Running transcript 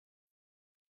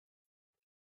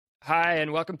Hi,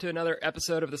 and welcome to another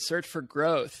episode of The Search for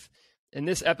Growth. In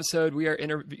this episode, we are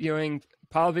interviewing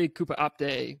Pallavi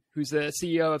Kuppa-Apte, who's the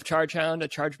CEO of ChargeHound, a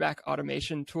chargeback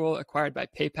automation tool acquired by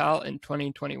PayPal in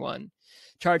 2021.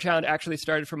 ChargeHound actually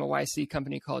started from a YC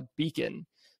company called Beacon.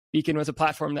 Beacon was a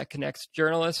platform that connects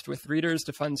journalists with readers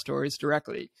to fund stories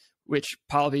directly, which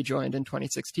Pallavi joined in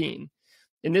 2016.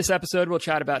 In this episode, we'll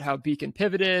chat about how Beacon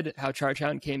pivoted, how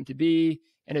ChargeHound came to be,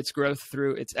 and its growth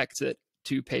through its exit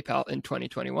to PayPal in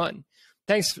 2021.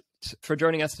 Thanks for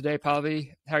joining us today,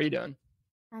 Pallavi. How are you doing?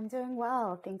 I'm doing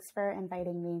well. Thanks for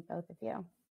inviting me, both of you.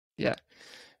 Yeah.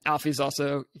 Alfie's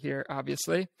also here,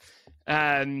 obviously.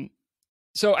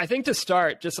 So I think to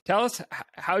start, just tell us,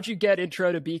 how'd you get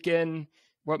intro to Beacon?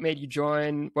 What made you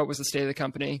join? What was the state of the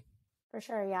company? For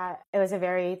sure, yeah. It was a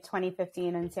very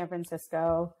 2015 in San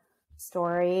Francisco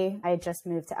story. I had just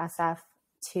moved to SF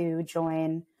to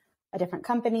join a different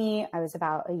company. I was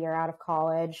about a year out of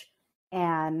college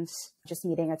and just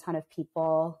meeting a ton of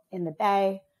people in the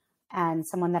Bay. And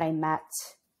someone that I met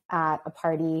at a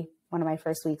party, one of my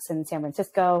first weeks in San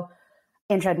Francisco,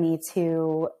 introduced me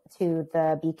to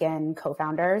the Beacon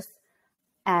co-founders.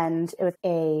 And it was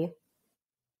a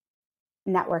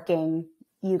networking,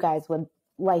 you guys would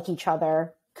like each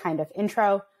other kind of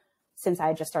intro, since I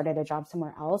had just started a job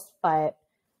somewhere else. But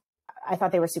I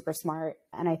thought they were super smart,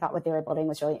 and I thought what they were building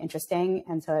was really interesting.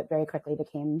 And so it very quickly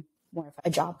became more of a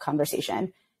job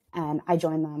conversation. And I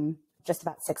joined them just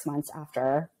about 6 months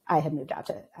after I had moved out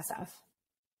to SF.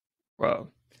 Whoa,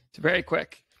 it's very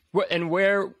quick.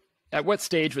 At what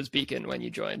stage was Beacon when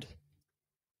you joined?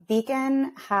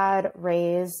 Beacon had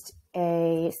raised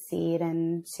a seed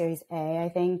in Series A, I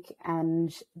think,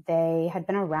 and they had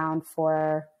been around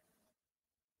for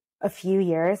a few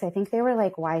years. I think they were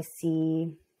like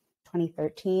YC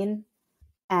 2013,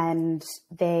 and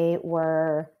they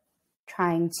were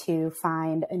trying to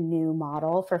find a new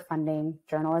model for funding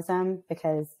journalism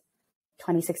because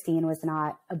 2016 was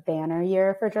not a banner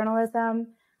year for journalism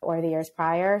or the years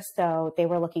prior. So they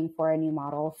were looking for a new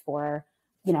model for,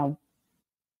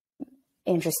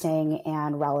 interesting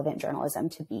and relevant journalism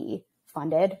to be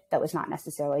funded that was not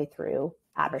necessarily through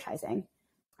advertising.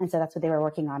 And so that's what they were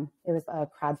working on. It was a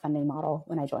crowdfunding model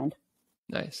when I joined.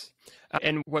 Nice.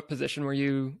 And what position were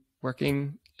you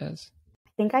working as? I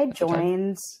think I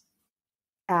joined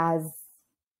as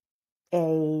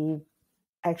I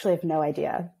actually have no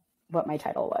idea what my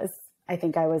title was. I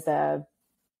think I was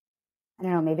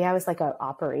maybe I was like an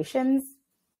operations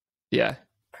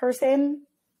person.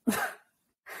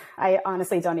 I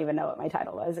honestly don't even know what my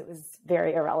title was. It was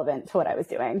very irrelevant to what I was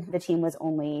doing. The team was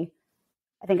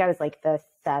I think I was like the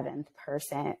 7th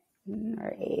person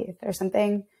or 8th or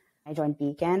something. I joined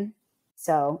Beacon.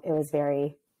 So it was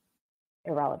very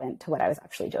irrelevant to what I was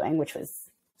actually doing, which was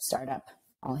startup,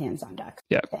 all hands on deck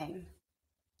thing.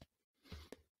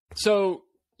 So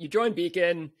you joined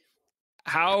Beacon.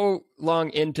 How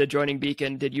long into joining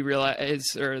Beacon did you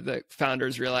realize, or the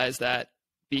founders realize, that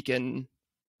Beacon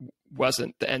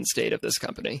wasn't the end state of this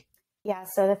company? Yeah,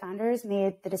 so the founders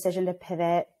made the decision to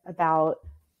pivot about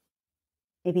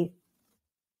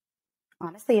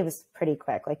honestly, it was pretty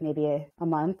quick, like maybe a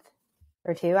month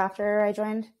or two after I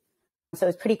joined. So it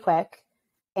was pretty quick,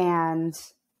 and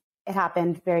it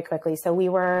happened very quickly. So we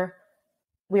were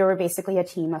basically a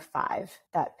team of 5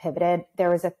 that pivoted. There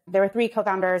were 3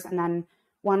 co-founders, and then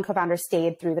one co-founder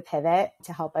stayed through the pivot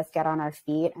to help us get on our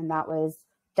feet. And that was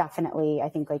definitely, I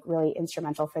think, like really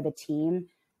instrumental for the team.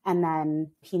 And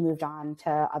then he moved on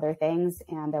to other things,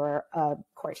 and there were a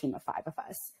core team of 5 of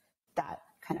us that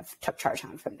kind of took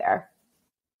ChargeHound from there.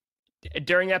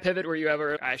 During that pivot, were you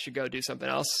ever, I should go do something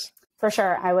else? For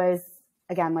sure. I was,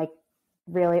 again, like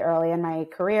really early in my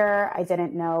career. I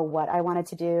didn't know what I wanted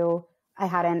to do. I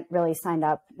hadn't really signed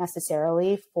up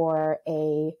necessarily for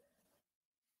a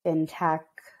fintech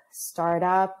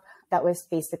startup that was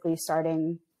basically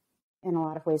starting in a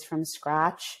lot of ways from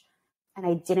scratch. And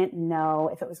I didn't know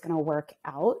if it was going to work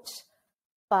out,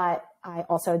 but I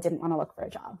also didn't want to look for a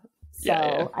job.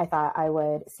 So I thought I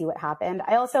would see what happened.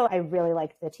 I really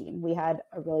liked the team. We had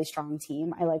a really strong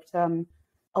team. I liked them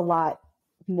a lot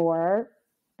more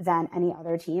than any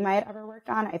other team I had ever worked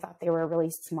on. I thought they were really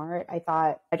smart. I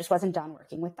thought I just wasn't done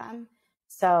working with them.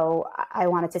 So I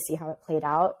wanted to see how it played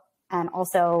out. And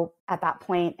also at that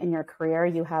point in your career,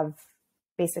 you have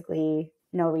basically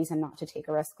no reason not to take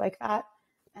a risk like that.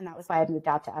 And that was why I moved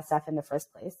out to SF in the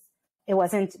first place. It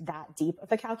wasn't that deep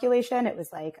of a calculation. It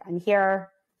was like, I'm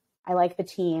here. I like the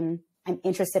team. I'm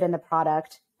interested in the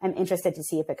product. I'm interested to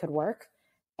see if it could work.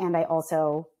 And I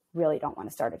also really don't want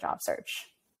to start a job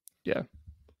search. Yeah.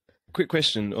 Quick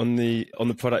question on the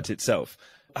product itself.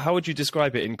 How would you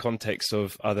describe it in context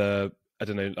of other I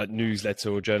don't know, like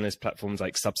newsletter or journalist platforms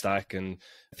like Substack and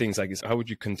things like this? How would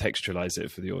you contextualize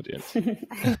it for the audience?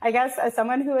 I guess as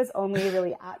someone who is only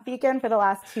really at Beacon for the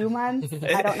last 2 months,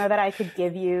 I don't know that I could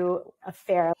give you a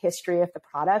fair history of the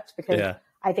product, because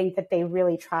I think that they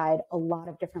really tried a lot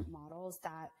of different models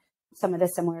that some of the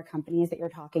similar companies that you're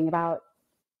talking about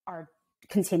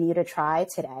continue to try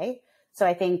today. So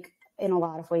I think in a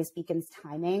lot of ways, Beacon's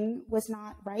timing was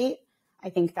not right. I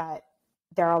think that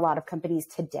there are a lot of companies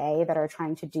today that are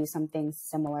trying to do something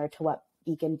similar to what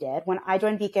Beacon did. When I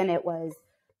joined Beacon, it was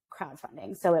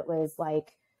crowdfunding. So it was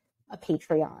like a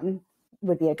Patreon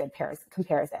would be a good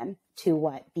comparison to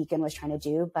what Beacon was trying to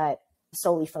do, but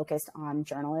solely focused on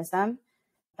journalism.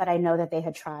 But I know that they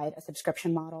had tried a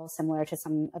subscription model similar to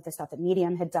some of the stuff that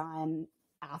Medium had done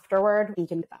afterward.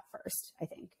 Beacon did that first, I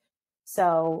think.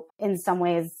 So in some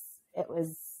ways, it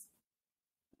was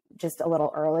just a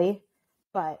little early.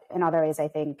 But in other ways, I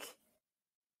think,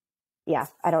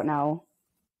 I don't know.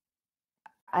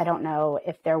 I don't know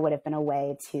if there would have been a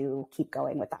way to keep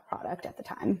going with that product at the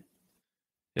time.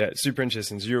 Yeah, super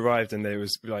interesting. So you arrived and there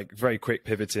was like very quick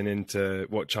pivoting into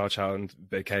what ChargeHound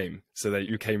became. So that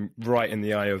you came right in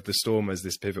the eye of the storm as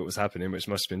this pivot was happening, which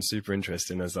must have been super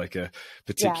interesting as like a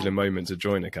particular moment to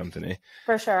join a company.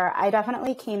 For sure. I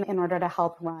definitely came in order to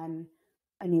help run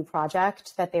a new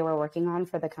project that they were working on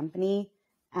for the company.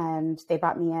 And they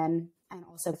brought me in, and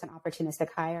also it's an opportunistic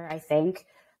hire, I think,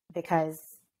 because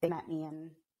they met me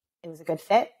and it was a good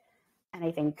fit. And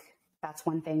I think that's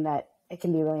one thing that it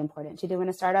can be really important to do in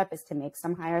a startup, is to make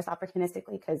some hires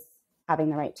opportunistically, because having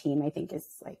the right team, I think, is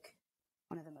like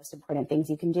one of the most important things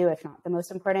you can do, if not the most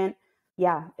important.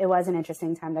 Yeah, it was an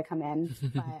interesting time to come in,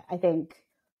 but I think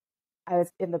I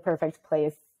was in the perfect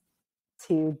place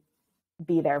to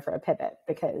be there for a pivot,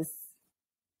 because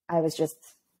I was just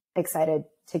excited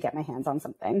to get my hands on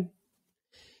something.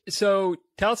 So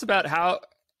tell us about how,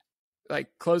 like,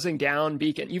 closing down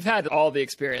Beacon. You've had all the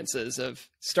experiences of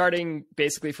starting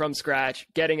basically from scratch,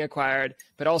 getting acquired,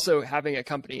 but also having a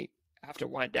company have to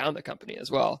wind down the company as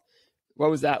well. What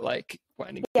was that like,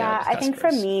 winding down? Yeah, I think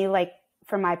for me, like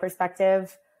from my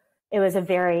perspective, it was a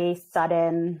very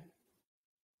sudden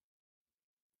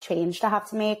change to have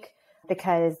to make,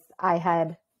 because I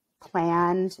had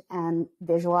planned and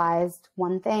visualized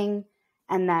one thing,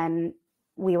 and then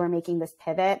we were making this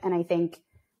pivot. And I think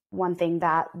one thing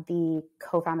that the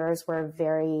co-founders were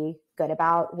very good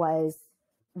about was,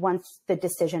 once the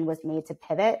decision was made to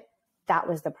pivot, that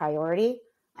was the priority,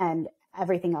 and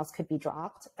everything else could be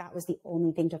dropped. That was the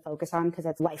only thing to focus on, because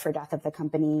it's life or death of the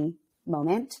company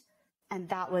moment. And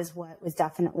that was what was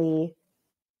definitely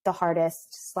the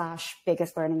hardest /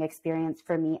 biggest learning experience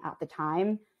for me at the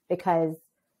time, because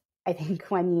I think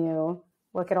when you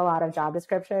look at a lot of job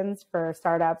descriptions for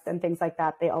startups and things like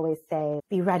that, they always say,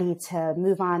 be ready to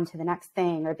move on to the next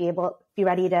thing, or be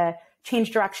ready to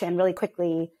change direction really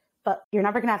quickly. But you're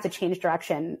never going to have to change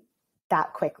direction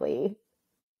that quickly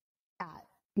at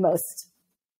most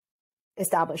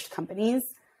established companies.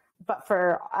 But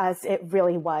for us, it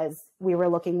really was, we were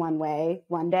looking one way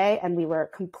one day, and we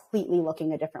were completely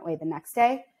looking a different way the next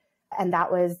day. And that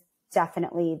was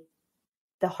definitely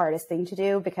the hardest thing to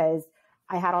do, because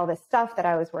I had all this stuff that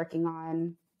I was working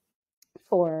on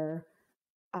for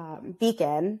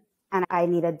Beacon, and I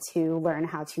needed to learn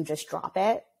how to just drop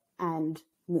it and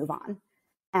move on.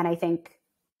 And I think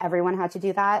everyone had to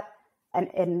do that. And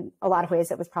in a lot of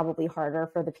ways, it was probably harder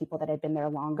for the people that had been there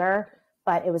longer,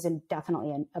 but it was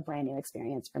definitely a brand new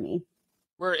experience for me.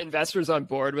 Were investors on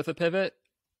board with a pivot?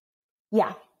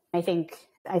 Yeah, I think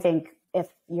if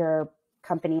your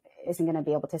company isn't going to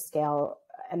be able to scale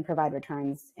and provide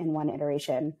returns in one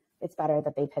iteration, it's better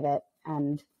that they pivot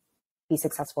and be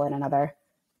successful in another.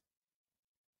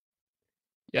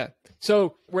 Yeah.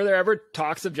 So were there ever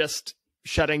talks of just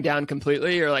shutting down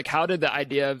completely, or like, how did the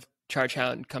idea of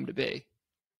ChargeHound come to be?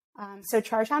 So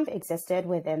ChargeHound existed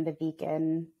within the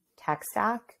Beacon tech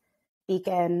stack.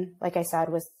 Beacon, like I said,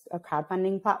 was a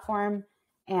crowdfunding platform,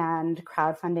 and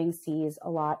crowdfunding sees a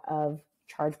lot of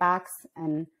chargebacks.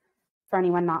 And for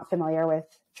anyone not familiar with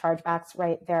chargebacks,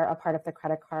 right, they're a part of the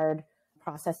credit card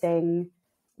processing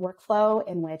workflow,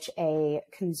 in which a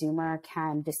consumer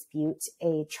can dispute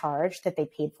a charge that they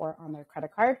paid for on their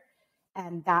credit card.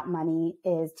 And that money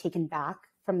is taken back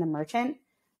from the merchant,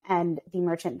 and the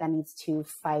merchant then needs to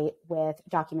fight with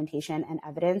documentation and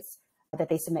evidence that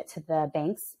they submit to the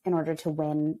banks in order to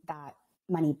win that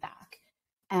money back.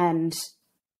 And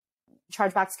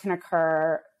chargebacks can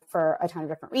occur for a ton of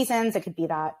different reasons. It could be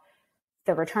that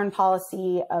the return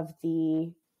policy of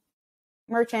the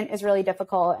merchant is really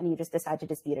difficult and you just decide to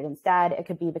dispute it instead. It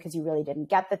could be because you really didn't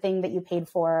get the thing that you paid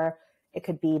for. It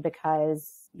could be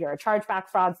because you're a chargeback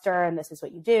fraudster and this is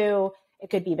what you do. It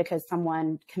could be because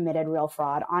someone committed real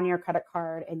fraud on your credit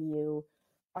card and you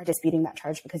are disputing that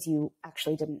charge because you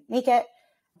actually didn't make it.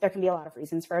 There can be a lot of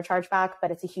reasons for a chargeback,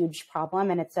 but it's a huge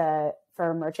problem and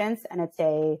for merchants, and it's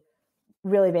a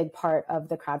really big part of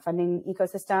the crowdfunding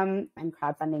ecosystem and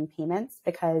crowdfunding payments.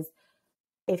 Because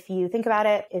if you think about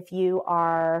it, if you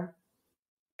are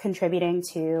contributing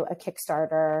to a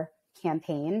Kickstarter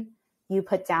campaign, you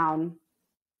put down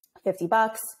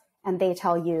 $50 and they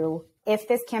tell you, if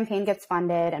this campaign gets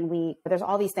funded and there's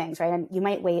all these things, right? And you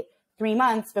might wait 3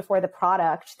 months before the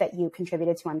product that you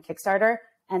contributed to on Kickstarter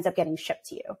ends up getting shipped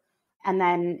to you. And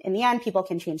then in the end, people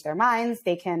can change their minds.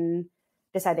 They can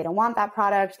decide they don't want that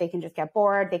product. They can just get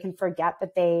bored. They can forget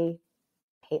that they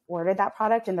ordered that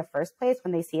product in the first place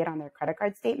when they see it on their credit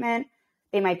card statement.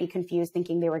 They might be confused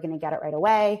thinking they were going to get it right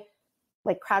away.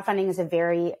 Like, crowdfunding is a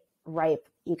very ripe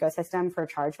ecosystem for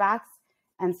chargebacks.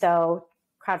 And so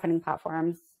crowdfunding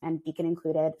platforms, and Beacon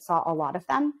included, saw a lot of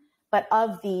them. But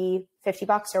of the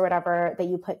 $50 or whatever that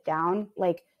you put down,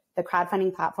 like, the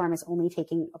crowdfunding platform is only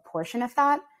taking a portion of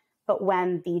that. But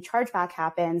when the chargeback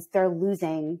happens, they're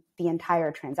losing the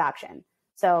entire transaction.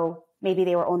 So maybe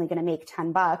they were only going to make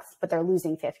 $10, but they're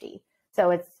losing 50. So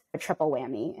it's a triple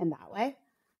whammy in that way.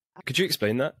 Could you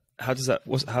explain that? How does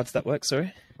that work?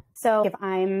 Sorry. So if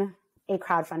I'm a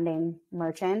crowdfunding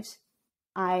merchant,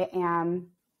 I am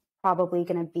probably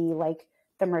going to be like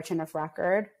the merchant of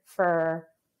record for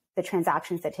the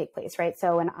transactions that take place, right?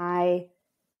 So when I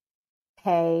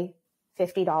pay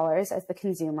 $50 as the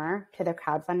consumer to the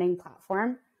crowdfunding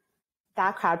platform,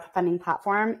 that crowdfunding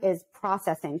platform is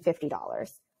processing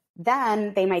 $50.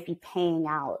 Then they might be paying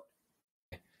out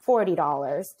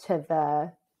 $40 to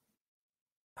the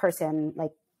person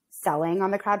like selling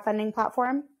on the crowdfunding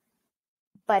platform.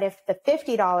 But if the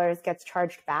 $50 gets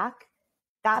charged back,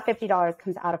 that $50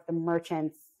 comes out of the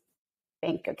merchant's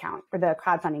bank account or the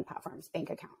crowdfunding platform's bank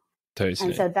account. Totally.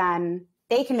 And so then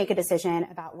they can make a decision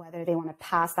about whether they want to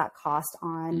pass that cost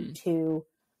on to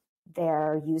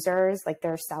their users, like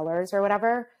their sellers or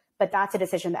whatever. But that's a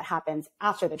decision that happens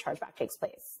after the chargeback takes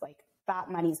place. Like,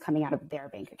 that money's coming out of their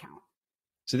bank account.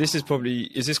 So this is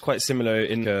this quite similar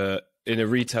in a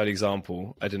retail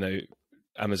example? I don't know,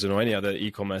 Amazon or any other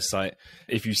e-commerce site.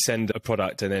 If you send a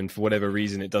product and then for whatever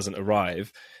reason it doesn't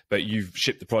arrive, but you've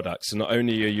shipped the product, so not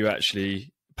only are you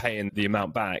actually paying the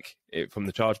amount back from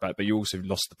the chargeback, but you also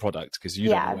lost the product because you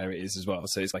don't know where it is as well.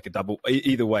 So it's like a double,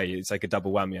 either way, it's like a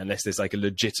double whammy unless there's like a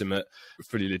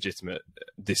fully legitimate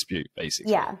dispute,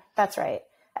 basically. Yeah, that's right.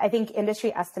 I think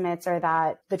industry estimates are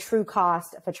that the true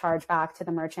cost of a chargeback to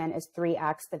the merchant is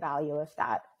 3x the value of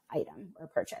that item or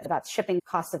purchase. That's shipping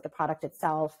costs of the product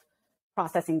itself,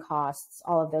 processing costs,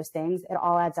 all of those things. It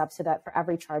all adds up so that for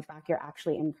every chargeback you're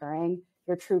actually incurring,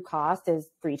 your true cost is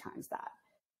 3 times that.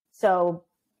 So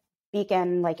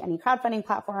Beacon, like any crowdfunding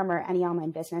platform or any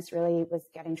online business, really was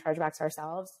getting chargebacks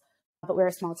ourselves. But we're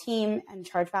a small team, and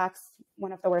chargebacks,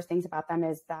 one of the worst things about them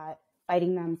is that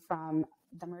fighting them from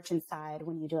the merchant side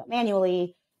when you do it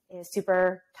manually is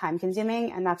super time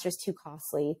consuming, and that's just too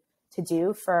costly to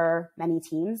do for many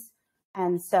teams.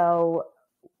 And so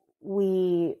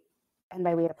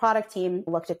by we had a product team,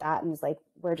 looked at that and was like,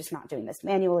 we're just not doing this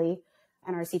manually.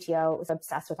 And our CTO was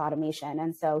obsessed with automation.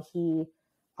 And so he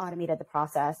automated the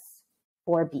process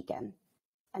for Beacon.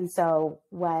 And so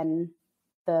when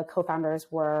the co-founders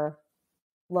were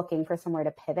looking for somewhere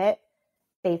to pivot,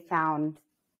 they found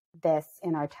this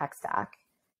in our tech stack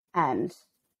and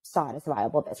saw it as a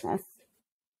viable business.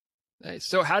 Nice.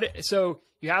 So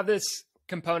you have this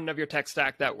component of your tech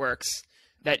stack that works,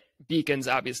 that Beacon's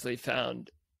obviously found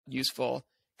useful.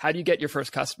 How do you get your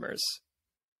first customers?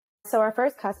 So our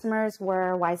first customers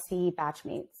were YC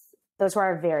Batchmates. Those were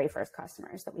our very first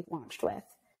customers that we launched with.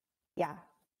 Yeah.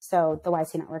 So the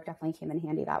YC network definitely came in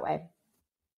handy that way.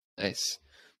 Nice.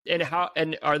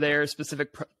 And are there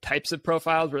specific types of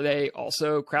profiles? Were they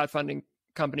also crowdfunding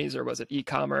companies, or was it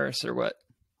e-commerce, or what?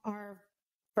 Our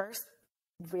first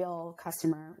real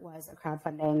customer was a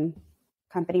crowdfunding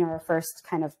company, or our first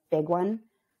kind of big one.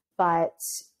 But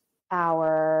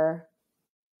our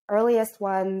earliest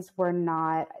ones were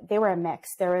not, they were a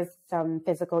mix. There was some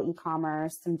physical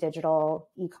e-commerce, some digital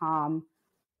e-com.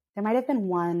 There might have been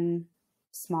one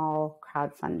small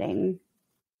crowdfunding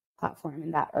platform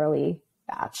in that early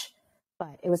batch,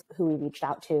 but it was who we reached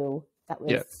out to.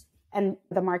 And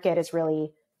the market is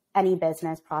really any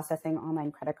business processing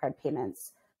online credit card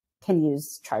payments can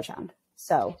use ChargeHound.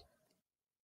 So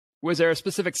was there a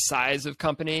specific size of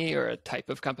company or a type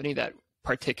of company that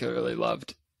particularly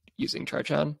loved using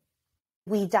ChargeHound?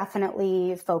 We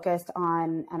definitely focused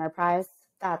on enterprise.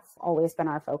 That's always been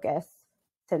our focus.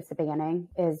 since the beginning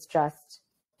is just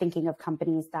thinking of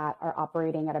companies that are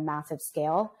operating at a massive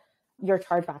scale. Your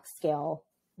chargebacks scale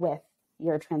with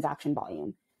your transaction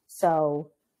volume. So,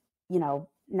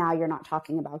 now you're not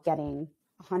talking about getting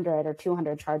 100 or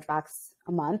 200 chargebacks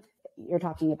a month. You're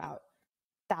talking about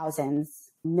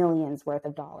thousands, millions worth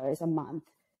of dollars a month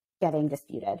getting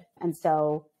disputed. And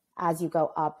so as you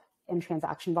go up in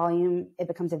transaction volume, it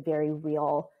becomes a very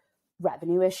real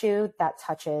revenue issue that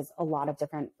touches a lot of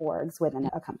different orgs within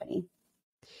a company.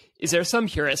 Is there some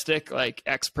heuristic, like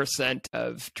X%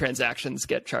 of transactions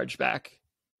get charged back?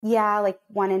 Yeah, like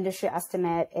one industry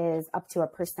estimate is up to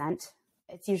 1%.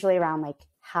 It's usually around like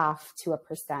 0.5% to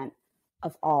 1%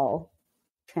 of all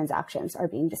transactions are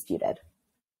being disputed.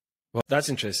 Well, that's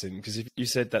interesting because if you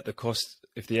said that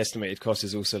if the estimated cost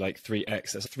is also like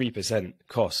 3x, that's 3%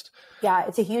 cost. Yeah,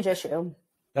 it's a huge issue.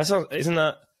 Isn't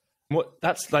that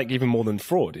that's like even more than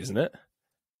fraud, isn't it?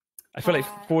 I feel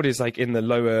like fraud is like in the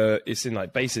lower, it's in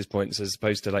like basis points as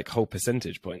opposed to like whole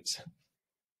percentage points.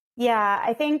 Yeah,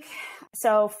 I think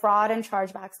so. Fraud and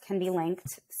chargebacks can be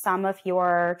linked. Some of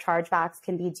your chargebacks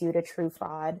can be due to true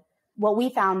fraud. What we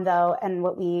found though, and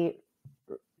what we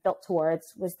built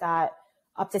towards was that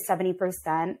up to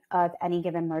 70% of any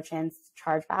given merchant's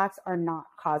chargebacks are not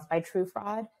caused by true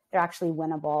fraud. They're actually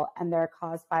winnable and they're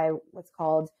caused by what's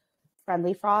called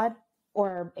friendly fraud,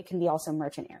 or it can be also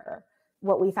merchant error.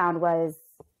 What we found was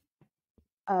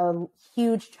a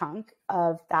huge chunk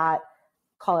of that,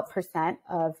 call it percent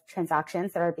of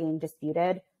transactions that are being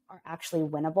disputed are actually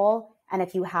winnable. And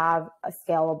if you have a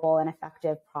scalable and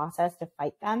effective process to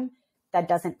fight them, that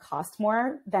doesn't cost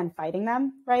more than fighting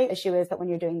them, right? The issue is that when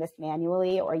you're doing this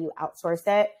manually or you outsource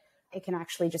it, it can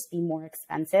actually just be more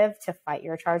expensive to fight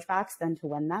your chargebacks than to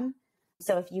win them.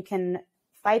 So if you can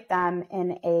fight them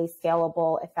in a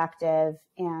scalable, effective,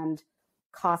 and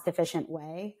cost-efficient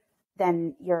way,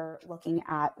 then you're looking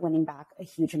at winning back a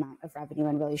huge amount of revenue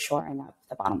and really shoring up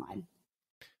the bottom line.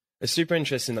 It's super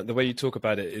interesting that the way you talk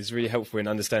about it is really helpful in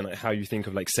understanding like how you think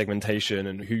of like segmentation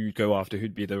and who you go after,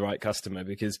 who'd be the right customer.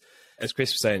 Because as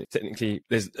Chris was saying, technically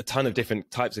there's a ton of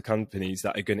different types of companies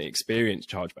that are going to experience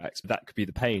chargebacks. That could be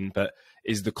the pain, but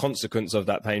is the consequence of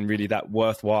that pain really that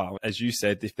worthwhile? As you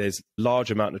said, if there's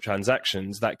large amount of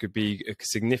transactions, that could be a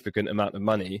significant amount of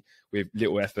money with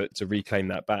little effort to reclaim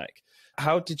that back.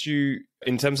 How did you,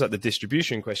 in terms of the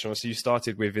distribution question, so you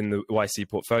started within the YC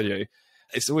portfolio.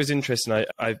 It's always interesting.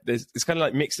 It's kind of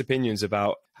like mixed opinions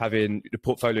about having the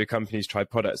portfolio companies try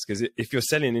products, because if you're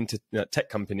selling into tech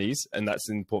companies and that's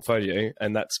in portfolio,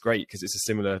 and that's great because it's a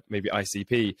similar maybe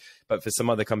ICP, but for some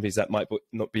other companies that might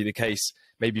not be the case.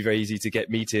 Maybe very easy to get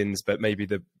meetings, but maybe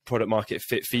the product market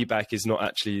fit feedback is not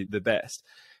actually the best.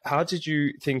 How did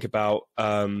you think about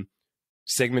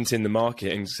segmenting the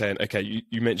market and saying, okay,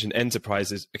 you mentioned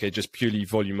enterprises, okay, just purely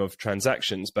volume of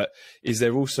transactions, but is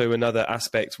there also another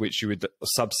aspect which you would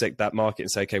subsect that market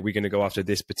and say, okay, we're going to go after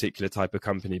this particular type of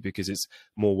company because it's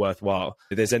more worthwhile?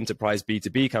 There's enterprise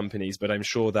B2B companies, but I'm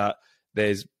sure that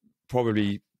there's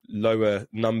probably lower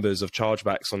numbers of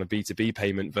chargebacks on a B2B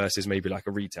payment versus maybe like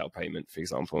a retail payment, for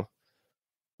example.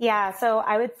 Yeah, so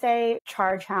I would say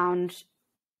ChargeHound,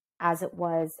 as it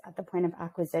was at the point of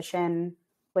acquisition,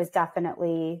 was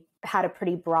definitely had a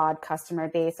pretty broad customer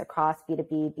base across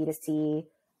B2B, B2C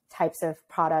types of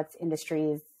products,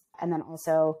 industries, and then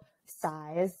also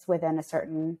size within a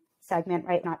certain segment,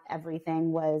 right? Not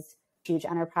everything was huge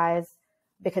enterprise,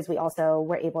 because we also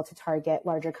were able to target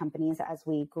larger companies as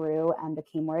we grew and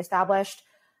became more established.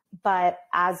 But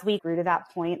as we grew to that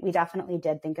point, we definitely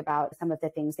did think about some of the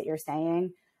things that you're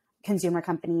saying. Consumer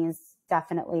companies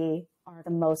definitely are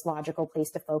the most logical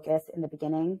place to focus in the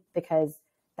beginning, because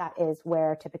that is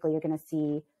where typically you're going to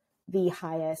see the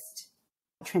highest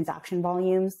transaction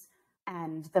volumes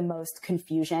and the most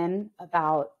confusion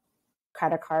about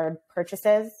credit card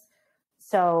purchases.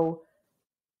 So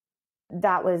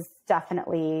that was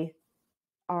definitely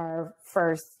our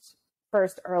first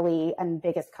early and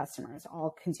biggest customers,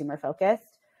 all consumer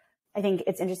focused. I think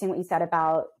it's interesting what you said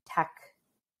about tech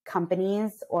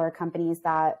companies or companies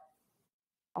that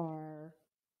are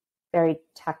very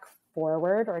tech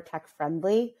forward or tech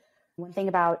friendly. One thing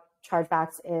about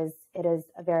chargebacks is it is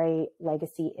a very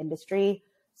legacy industry.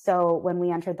 So when we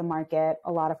entered the market,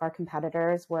 a lot of our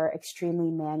competitors were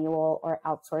extremely manual or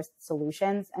outsourced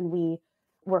solutions, and we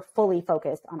were fully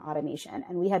focused on automation.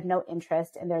 And we had no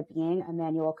interest in there being a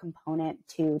manual component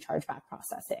to chargeback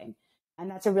processing.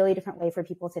 And that's a really different way for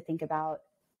people to think about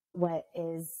what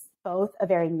is both a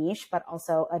very niche, but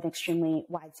also an extremely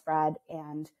widespread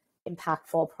and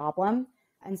impactful problem.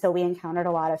 And so we encountered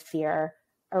a lot of fear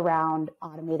around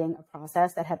automating a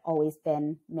process that had always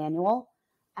been manual.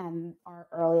 And our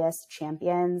earliest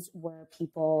champions were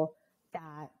people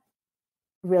that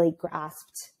really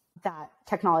grasped that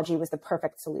technology was the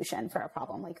perfect solution for a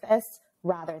problem like this,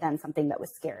 rather than something that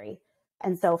was scary.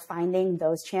 And so finding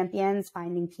those champions,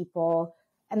 finding people,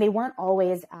 and they weren't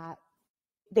always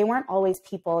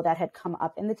people that had come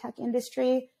up in the tech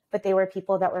industry, but they were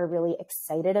people that were really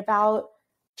excited about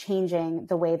changing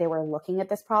the way they were looking at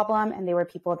this problem. And they were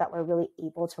people that were really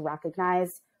able to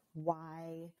recognize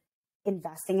why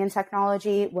investing in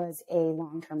technology was a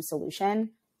long-term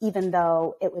solution, even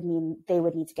though it would mean they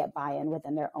would need to get buy-in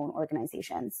within their own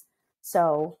organizations.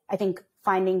 So I think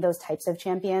finding those types of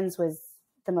champions was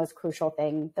the most crucial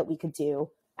thing that we could do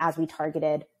as we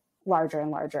targeted larger and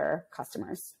larger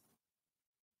customers.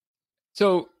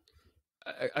 So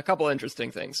a couple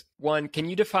interesting things. One, can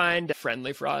you define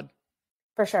friendly fraud?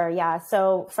 For sure, yeah.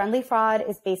 So friendly fraud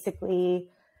is basically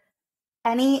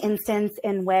any instance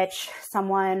in which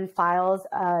someone files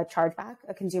a chargeback,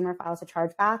 a consumer files a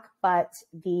chargeback, but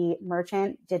the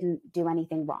merchant didn't do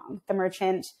anything wrong. The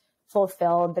merchant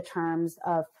fulfilled the terms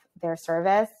of their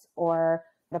service or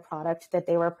the product that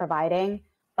they were providing,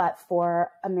 but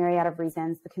for a myriad of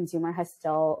reasons, the consumer has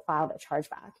still filed a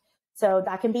chargeback. So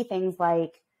that can be things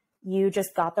like you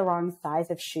just got the wrong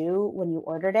size of shoe when you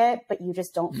ordered it, but you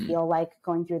just don't feel like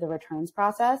going through the returns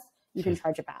process. You can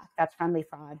charge it back. That's friendly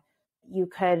fraud. You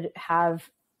could have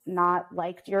not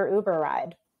liked your Uber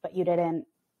ride, but you didn't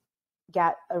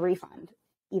get a refund,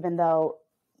 even though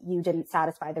you didn't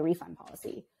satisfy the refund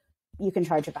policy. You can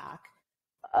charge it back.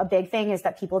 A big thing is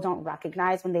that people don't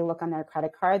recognize when they look on their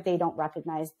credit card, they don't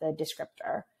recognize the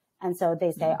descriptor. And so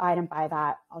they say, I didn't buy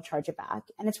that, I'll charge it back.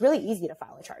 And it's really easy to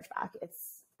file a chargeback.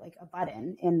 It's like a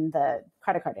button in the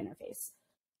credit card interface.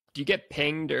 Do you get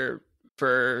pinged or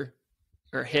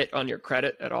hit on your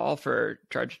credit at all for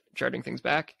charging things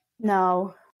back?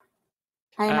 No.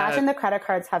 I imagine the credit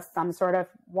cards have some sort of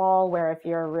wall where if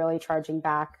you're really charging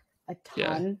back a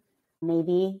ton,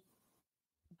 maybe.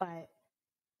 But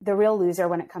the real loser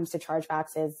when it comes to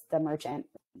chargebacks is the merchant,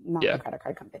 not the credit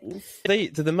card companies.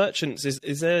 To the merchants,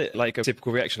 is there like a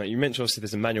typical reaction? Like you mentioned, obviously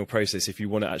there's a manual process if you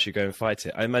want to actually go and fight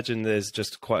it. I imagine there's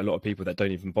just quite a lot of people that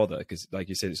don't even bother because, like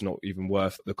you said, it's not even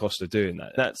worth the cost of doing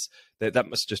that. That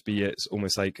must just be it's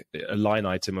almost like a line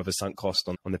item of a sunk cost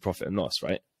on the profit and loss,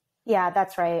 right? Yeah,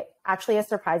 that's right. Actually, a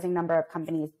surprising number of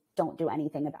companies don't do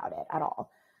anything about it at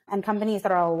all. And companies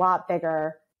that are a lot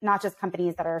bigger, not just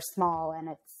companies that are small and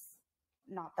it's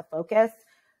not the focus,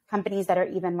 companies that are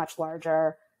even much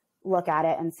larger look at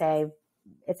it and say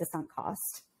it's a sunk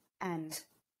cost. And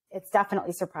it's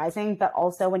definitely surprising, but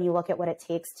also when you look at what it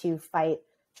takes to fight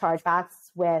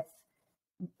chargebacks with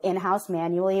in-house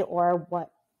manually or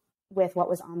with what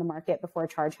was on the market before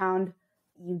ChargeHound,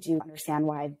 you do understand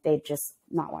why they just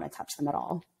not want to touch them at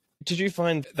all. Did you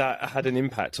find that had an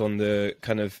impact on the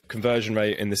kind of conversion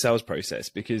rate in the sales process?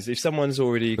 Because if someone's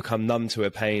already become numb to a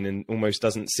pain and almost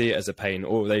doesn't see it as a pain,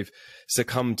 or they've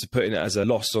succumbed to putting it as a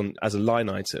loss as a line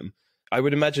item, I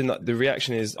would imagine that the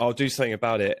reaction is, I'll do something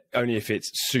about it only if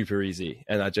it's super easy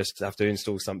and I just have to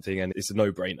install something and it's a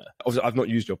no-brainer. Obviously, I've not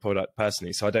used your product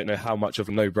personally, so I don't know how much of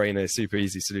a no-brainer, super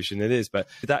easy solution it is, but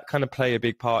did that kind of play a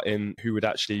big part in who would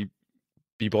actually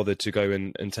be bothered to go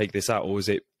and take this out, or was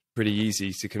it pretty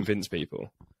easy to convince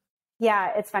people?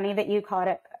 Yeah, it's funny that you call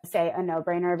it, say, a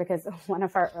no-brainer, because one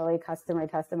of our early customer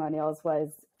testimonials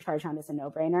was ChargeHound is a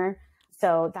no-brainer.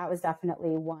 So that was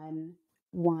definitely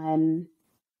one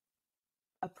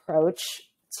approach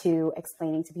to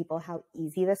explaining to people how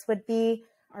easy this would be.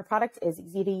 Our product is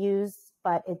easy to use,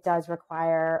 but it does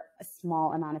require a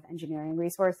small amount of engineering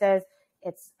resources.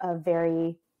 It's a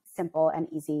very simple and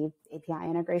easy API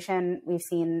integration. We've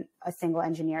seen a single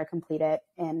engineer complete it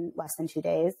in less than 2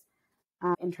 days.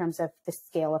 In terms of the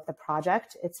scale of the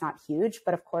project, it's not huge,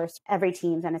 but of course, every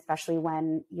team, and especially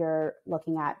when you're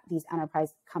looking at these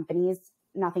enterprise companies,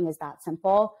 nothing is that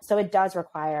simple. So it does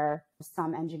require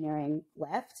some engineering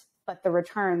lift, but the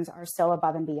returns are so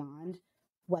above and beyond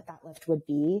what that lift would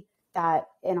be that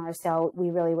in our sale,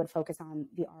 we really would focus on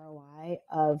the ROI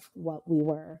of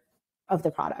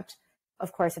the product.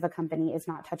 Of course, if a company is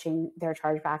not touching their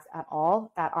chargebacks at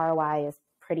all, that ROI is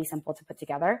pretty simple to put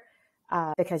together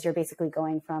because you're basically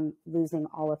going from losing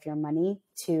all of your money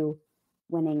to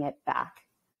winning it back.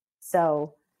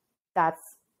 So that's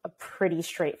a pretty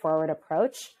straightforward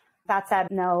approach. That said,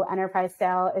 no enterprise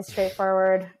sale is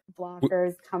straightforward.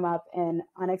 Blockers come up in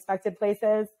unexpected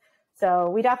places. So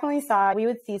we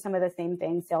would see some of the same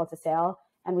things sale to sale,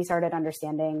 and we started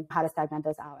understanding how to segment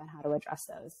those out and how to address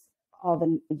those. All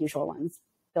the usual ones,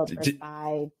 build versus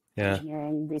buy,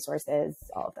 engineering, resources,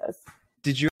 all of those.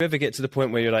 Did you ever get to the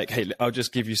point where you're like, hey, I'll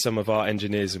just give you some of our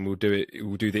engineers and we'll do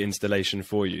the installation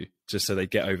for you, just so they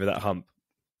get over that hump?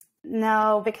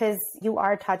 No, because you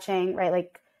are touching, right?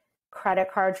 Like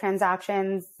credit card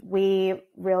transactions, we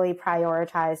really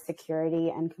prioritize security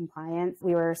and compliance.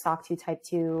 We were SOC 2 Type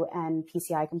 2 and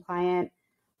PCI compliant,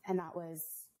 and that was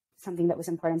something that was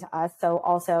important to us. So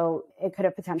also it could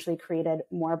have potentially created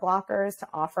more blockers to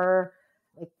offer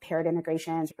like paired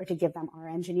integrations or to give them our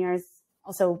engineers.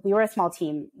 Also, we were a small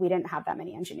team. We didn't have that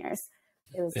many engineers.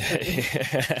 It was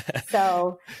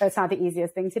so that's not the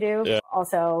easiest thing to do. Yeah.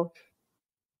 Also,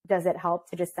 does it help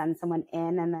to just send someone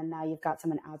in and then now you've got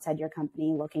someone outside your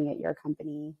company looking at your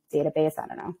company database? I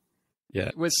don't know.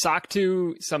 Yeah. Was SOC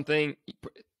 2 something?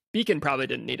 Beacon probably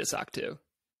didn't need a SOC 2.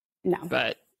 No.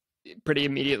 But pretty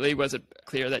immediately, was it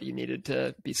clear that you needed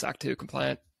to be SOC 2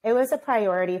 compliant? It was a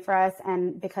priority for us.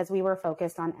 And because we were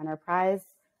focused on enterprise,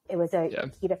 it was a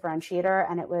key differentiator.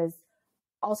 And it was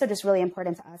also just really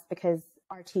important to us because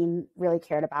our team really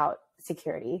cared about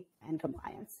security and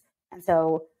compliance. And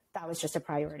so that was just a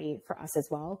priority for us as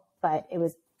well. But it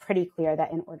was pretty clear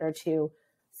that in order to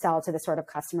sell to the sort of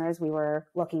customers we were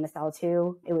looking to sell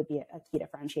to, it would be a key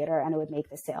differentiator and it would make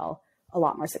the sale a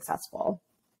lot more successful.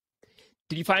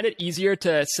 Did you find it easier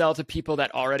to sell to people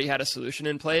that already had a solution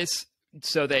in place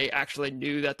so they actually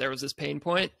knew that there was this pain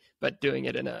point, but doing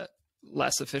it in a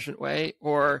less efficient way,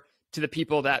 or to the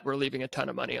people that were leaving a ton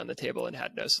of money on the table and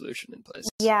had no solution in place?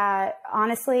 Yeah,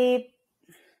 honestly,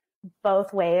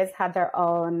 both ways had their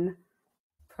own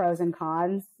pros and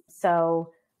cons.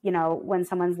 So, you know, when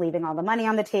someone's leaving all the money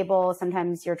on the table,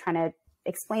 sometimes you're trying to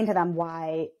explain to them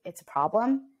why it's a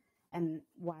problem and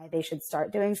why they should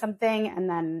start doing something. And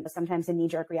then sometimes the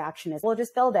knee-jerk reaction is, we'll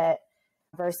just build it,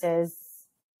 versus,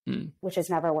 which has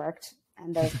never worked.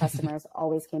 And those customers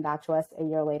always came back to us a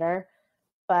year later.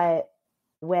 But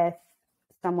with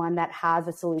someone that has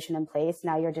a solution in place,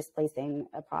 now you're displacing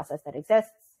a process that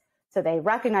exists. So they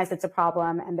recognize it's a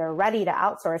problem and they're ready to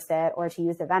outsource it or to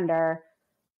use the vendor,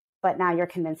 but now you're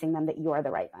convincing them that you're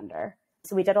the right vendor.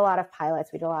 So we did a lot of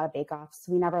pilots, we did a lot of bake-offs.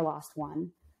 We never lost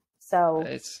one. So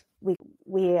nice.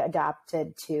 we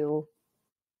adapted to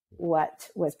what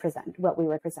we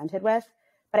were presented with.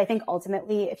 But I think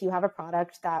ultimately, if you have a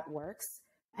product that works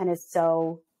and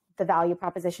the value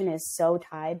proposition is so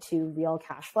tied to real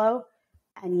cash flow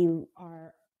and you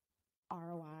are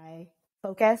ROI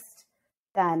focused,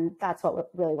 then that's what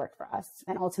really worked for us.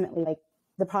 And ultimately, like,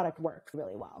 the product worked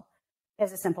really well.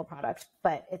 It's a simple product,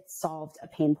 but it solved a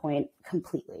pain point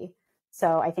completely.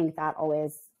 So I think that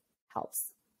always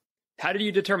helps. How did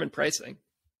you determine pricing?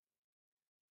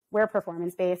 We're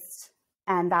performance-based,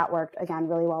 and that worked, again,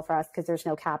 really well for us because there's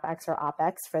no CapEx or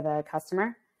OpEx for the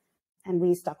customer. And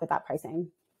we stuck with that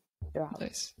pricing throughout.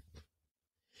 Nice.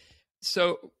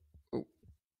 So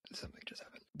something just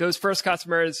happened. Those first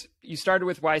customers, you started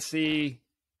with YC.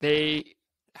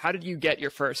 How did you get your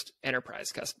first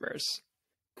enterprise customers?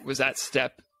 Was that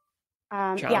step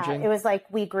challenging? Yeah, it was like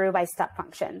we grew by step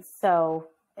functions. So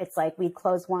it's like we'd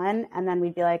close one and then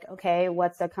we'd be like, okay,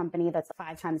 what's a company that's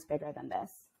 5 times bigger than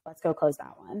this? Let's go close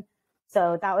that one.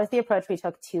 So that was the approach we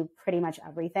took to pretty much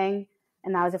everything.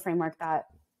 And that was a framework that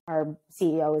our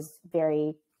CEO was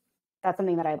that's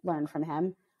something that I learned from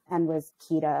him and was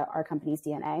key to our company's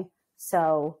DNA.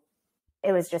 So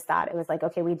it was just that. It was like,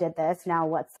 okay, we did this. Now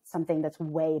what's something that's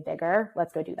way bigger?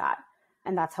 Let's go do that.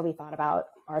 And that's how we thought about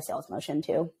our sales motion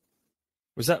too.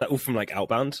 Was that all from like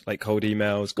outbound, like cold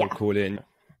emails, cold calling?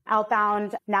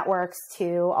 Outbound networks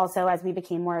too. Also, as we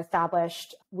became more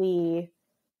established, we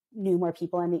knew more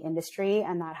people in the industry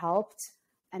and that helped.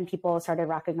 And people started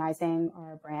recognizing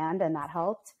our brand and that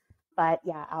helped. But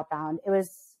yeah, outbound, it was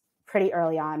pretty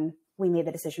early on. We made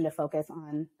the decision to focus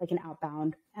on like an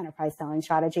outbound enterprise selling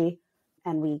strategy.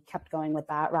 And we kept going with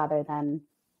that rather than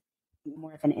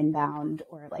more of an inbound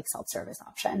or like self-service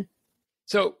option.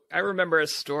 So I remember a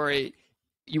story.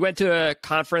 You went to a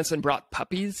conference and brought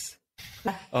puppies.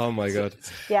 Oh my God.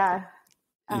 Yeah.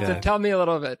 So tell me a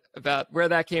little bit about where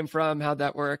that came from. How'd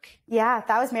that work? Yeah,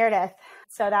 that was Meredith.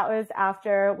 So that was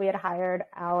after we had hired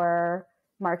our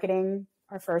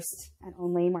first and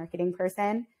only marketing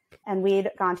person. And we'd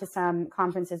gone to some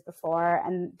conferences before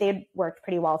and they'd worked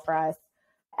pretty well for us.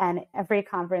 And every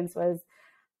conference was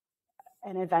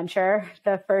an adventure.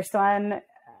 The first one,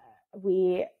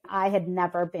 I had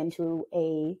never been to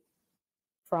a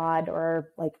fraud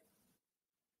or like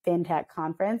fintech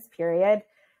conference, period.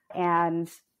 And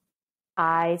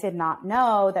I did not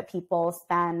know that people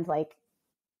spend like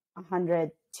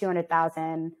 100,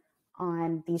 200,000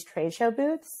 on these trade show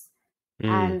booths.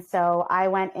 And so I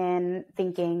went in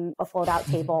thinking a fold out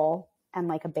table and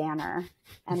like a banner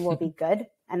and we'll be good.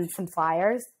 and some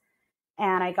flyers.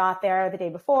 And I got there the day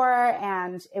before,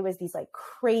 and it was these like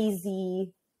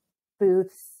crazy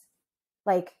booths,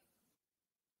 like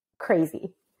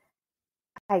crazy.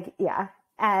 Yeah.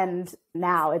 And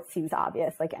now it seems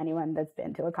obvious, like anyone that's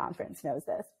been to a conference knows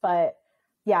this. But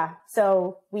yeah,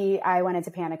 so I went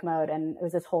into panic mode, and it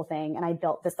was this whole thing. And I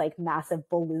built this like massive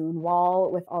balloon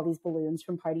wall with all these balloons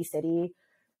from Party City.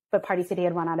 But Party City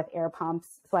had run out of air pumps.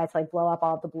 So I had to like blow up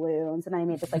all the balloons. And then I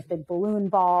made this like big balloon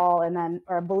ball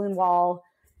or a balloon wall,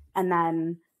 and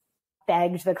then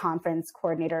begged the conference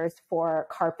coordinators for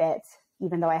carpet,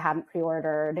 even though I hadn't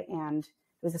pre-ordered. And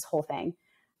it was this whole thing.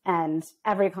 And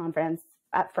every conference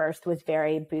at first was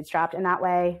very bootstrapped in that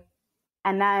way.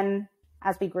 And then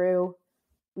as we grew,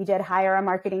 we did hire a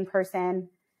marketing person,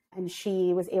 and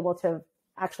she was able to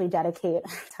actually dedicate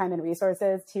time and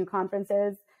resources to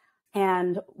conferences.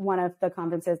 And one of the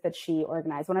conferences that she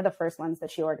organized, one of the first ones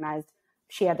that she organized,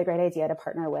 she had the great idea to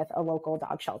partner with a local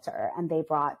dog shelter, and they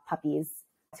brought puppies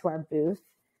to our booth,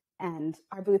 and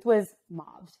our booth was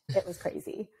mobbed. It was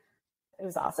crazy. It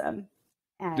was awesome.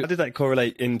 And how did that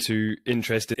correlate into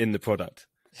interest in the product?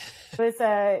 it was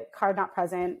a card not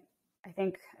present. I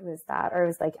think it was that, or it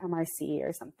was like MRC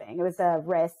or something. It was a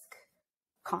risk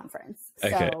conference.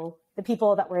 Okay. So the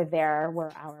people that were there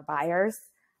were our buyers.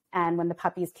 And when the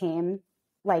puppies came,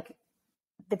 like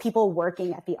the people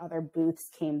working at the other booths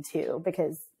came too,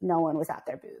 because no one was at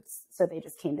their booths. So they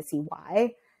just came to see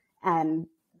why, and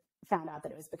found out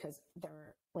that it was because there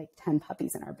were like 10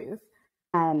 puppies in our booth.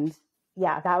 And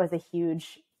yeah, that was a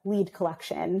huge lead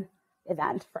collection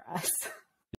event for us.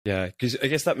 Yeah, because I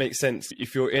guess that makes sense.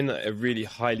 If you're in a really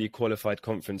highly qualified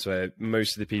conference where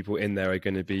most of the people in there are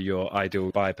going to be your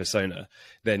ideal buyer persona,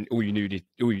 then all you do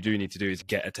need to do is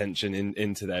get attention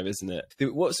into there, isn't it?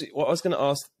 What I was going to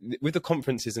ask, with the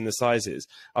conferences and the sizes,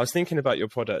 I was thinking about your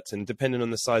product, and depending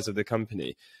on the size of the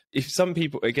company, if some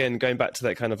people, again, going back to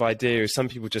that kind of idea, some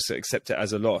people just accept it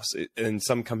as a loss. In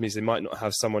some companies, they might not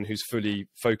have someone who's fully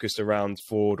focused around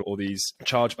fraud or these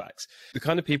chargebacks. The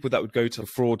kind of people that would go to a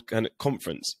fraud kind of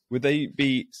conference, would they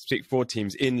be specific fraud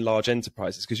teams in large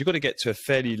enterprises? Because you've got to get to a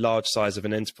fairly large size of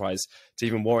an enterprise to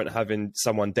even warrant having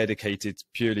someone dedicated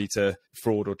purely to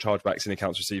fraud or chargebacks in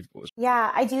accounts receivables. Yeah,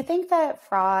 I do think that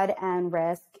fraud and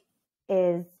risk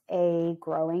is a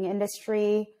growing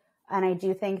industry. And I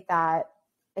do think that,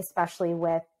 especially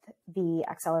with the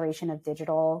acceleration of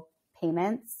digital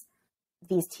payments,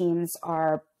 these teams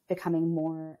are becoming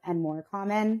more and more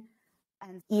common.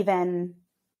 And even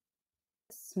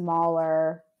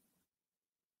smaller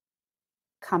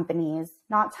companies,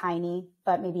 not tiny,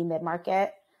 but maybe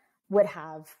mid-market, would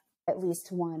have at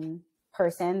least one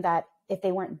person that, if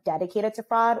they weren't dedicated to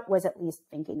fraud, was at least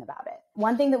thinking about it.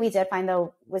 One thing that we did find,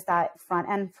 though, was that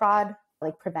front-end fraud,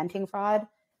 like preventing fraud,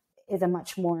 is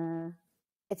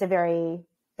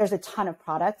there's a ton of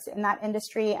products in that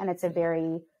industry, and it's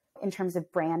in terms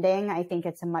of branding, I think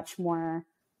it's a much more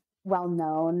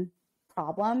well-known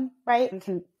problem, right? And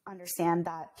can understand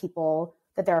that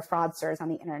there are fraudsters on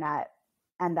the internet,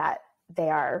 and that they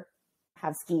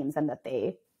have schemes, and that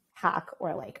they hack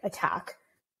or like attack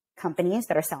companies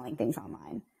that are selling things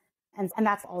online. And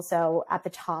that's also at the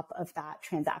top of that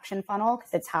transaction funnel,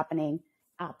 because it's happening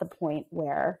at the point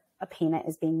where a payment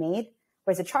is being made.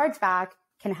 Whereas a chargeback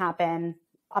can happen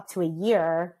up to a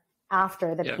year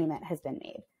after the payment has been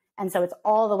made. And so it's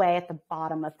all the way at the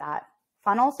bottom of that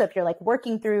funnel. So if you're like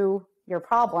working through your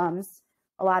problems,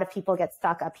 a lot of people get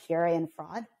stuck up here in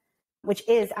fraud, which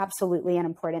is absolutely an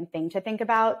important thing to think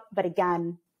about. But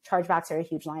again, chargebacks are a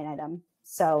huge line item.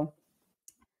 So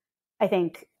I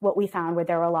think what we found was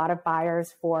there were a lot of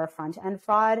buyers for front-end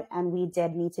fraud, and we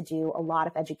did need to do a lot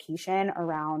of education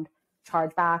around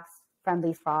chargebacks,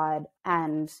 friendly fraud,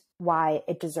 and why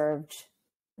it deserved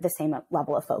the same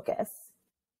level of focus.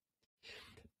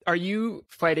 Are you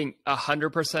fighting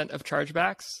 100% of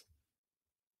chargebacks?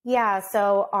 Yeah,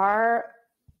 so our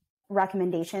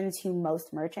recommendation to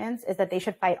most merchants is that they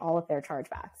should fight all of their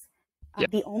chargebacks.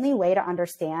 The only way to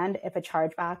understand if a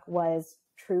chargeback was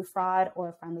true fraud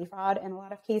or friendly fraud in a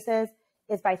lot of cases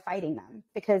is by fighting them,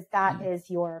 because that is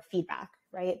your feedback,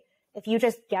 right? If you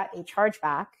just get a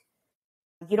chargeback,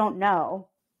 you don't know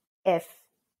if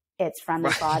it's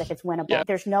friendly fraud, if it's winnable. Yeah.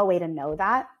 There's no way to know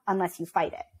that unless you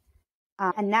fight it.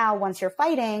 And now once you're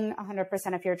fighting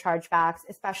 100% of your chargebacks,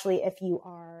 especially if you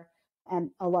are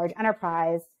a large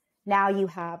enterprise, now you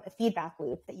have a feedback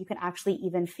loop that you can actually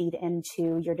even feed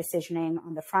into your decisioning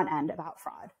on the front end about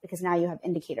fraud, because now you have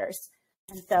indicators.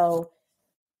 And so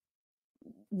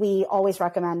we always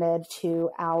recommended to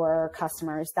our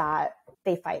customers that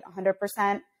they fight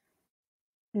 100%.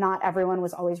 Not everyone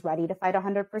was always ready to fight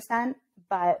 100%,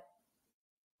 but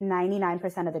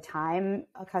 99% of the time,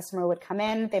 a customer would come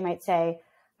in, they might say,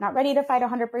 not ready to fight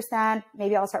 100%,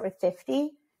 maybe I'll start with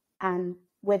 50. And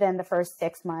within the first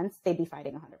 6 months, they'd be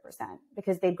fighting 100%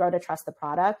 because they'd grow to trust the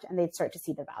product and they'd start to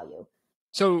see the value.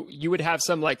 So you would have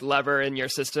some like lever in your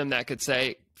system that could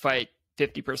say fight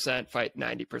 50%, fight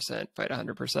 90%, fight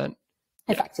 100%.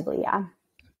 Effectively, yeah.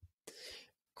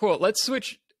 Cool. Let's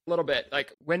switch a little bit.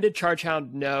 Like, when did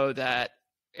ChargeHound know that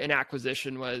an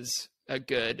acquisition was a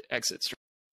good exit strategy?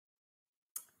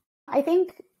 I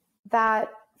think that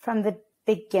from the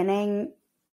beginning,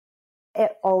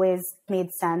 it always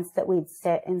made sense that we'd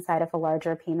sit inside of a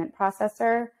larger payment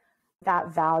processor.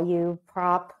 That value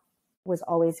prop was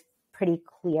always pretty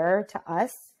clear to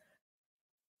us.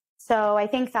 So I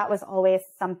think that was always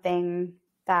something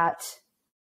that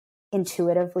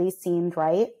intuitively seemed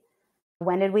right.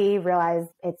 When did we realize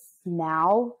it's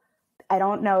now? I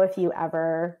don't know if you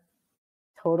ever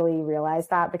totally realize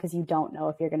that, because you don't know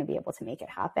if you're going to be able to make it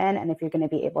happen and if you're going to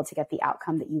be able to get the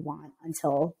outcome that you want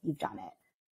until you've done it.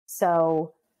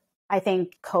 So I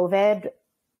think COVID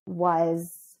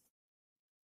was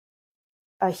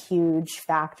a huge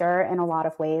factor in a lot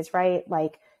of ways, right?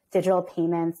 Like, digital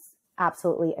payments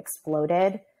absolutely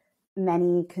exploded.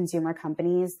 Many consumer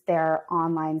companies, their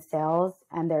online sales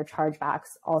and their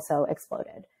chargebacks also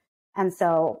exploded. And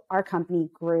so our company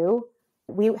grew.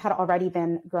 We had already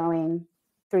been growing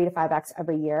 3 to 5x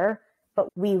every year, but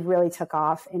we really took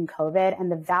off in COVID,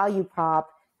 and the value prop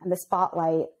and the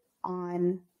spotlight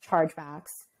on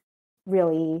chargebacks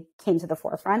really came to the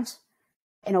forefront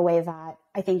in a way that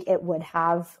I think it would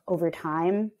have over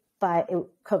time. But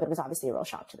COVID was obviously a real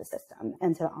shock to the system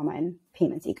and to the online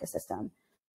payments ecosystem.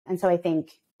 And so I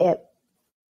think the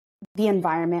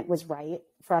environment was right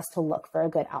for us to look for a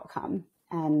good outcome.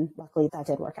 And luckily that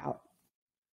did work out.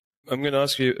 I'm going to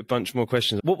ask you a bunch more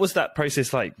questions. What was that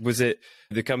process like? Was it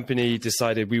the company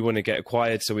decided we want to get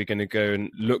acquired, so we're going to go and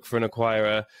look for an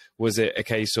acquirer? Was it a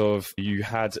case of you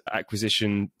had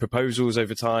acquisition proposals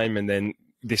over time and then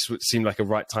this would seem like a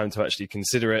right time to actually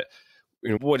consider it?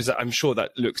 You know, what is that? I'm sure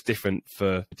that looks different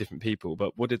for different people,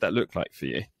 but what did that look like for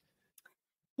you?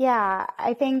 Yeah,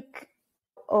 I think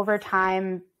over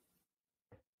time,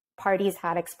 parties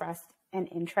had expressed an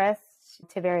interest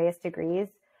to various degrees.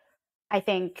 I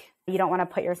think you don't want to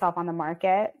put yourself on the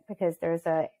market because there's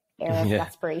a air of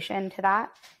desperation to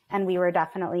that. And we were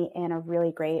definitely in a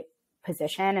really great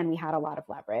position, and we had a lot of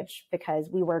leverage because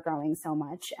we were growing so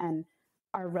much and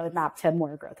our roadmap to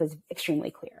more growth was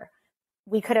extremely clear.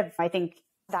 We could have, I think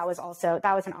that was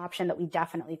an option that we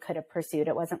definitely could have pursued.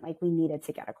 It wasn't like we needed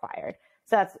to get acquired.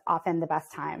 So that's often the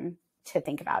best time to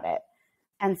think about it.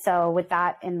 And so with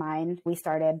that in mind, we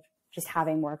started just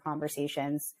having more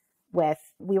conversations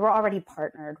we were already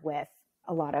partnered with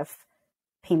a lot of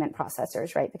payment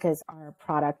processors, right? Because our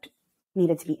product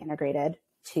needed to be integrated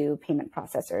to payment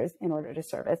processors in order to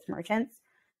service merchants.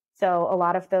 So a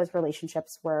lot of those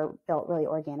relationships were built really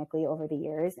organically over the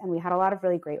years. And we had a lot of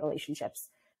really great relationships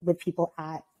with people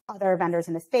at other vendors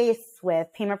in the space, with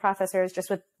payment processors, just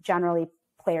with generally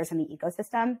players in the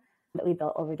ecosystem that we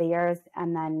built over the years.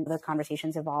 And then those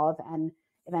conversations evolve, and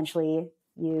eventually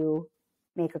you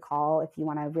make a call if you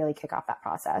want to really kick off that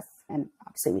process. And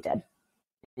obviously we did.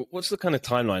 What's the kind of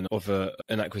timeline of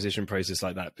an acquisition process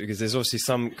like that? Because there's obviously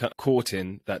some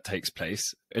courting that takes place,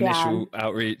 initial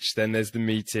outreach, then there's the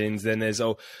meetings, then there's,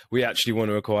 we actually want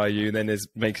to acquire you, then there's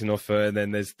make an offer, and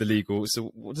then there's the legal.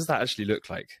 So what does that actually look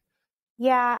like?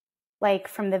 Yeah, like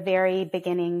from the very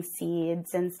beginning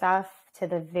seeds and stuff to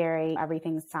the very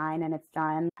everything's signed and it's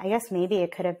done. I guess maybe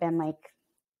it could have been like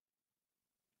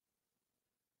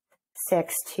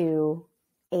 6 to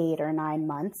 8 or 9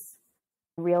 months,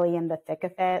 really in the thick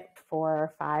of it, 4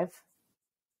 or 5.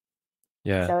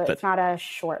 Yeah. So it's not a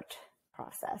short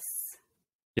process.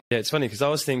 Yeah, it's funny because I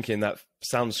was thinking that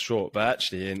sounds short, but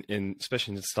actually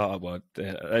especially in the startup world,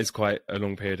 that is quite a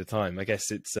long period of time. I guess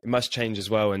it must change as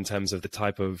well in terms of the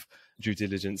type of due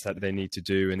diligence that they need to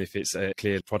do. And if it's a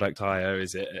clear product hire,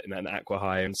 is it an acqui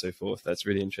hire and so forth? That's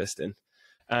really interesting.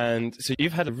 And so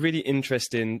you've had a really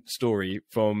interesting story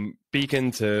from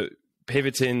Beacon to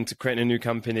pivoting to creating a new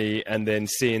company and then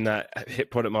seeing that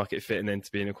hit product market fit and then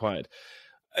to being acquired.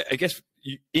 I guess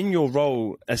in your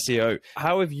role as CEO,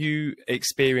 how have you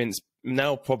experienced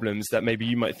now problems that maybe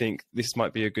you might think this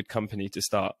might be a good company to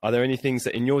start? Are there any things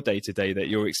that in your day-to-day that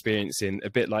you're experiencing, a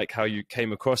bit like how you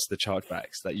came across the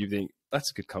chargebacks, that you think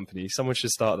that's a good company, someone should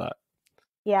start that?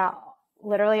 Yeah,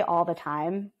 literally all the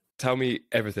time. Tell me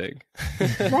everything.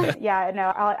 Yeah,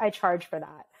 no, I charge for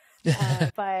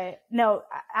that. But no,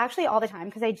 actually all the time,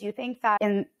 because I do think that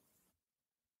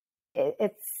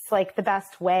it's like the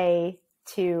best way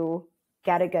to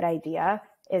get a good idea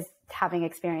is having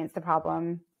experienced the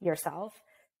problem yourself,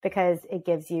 because it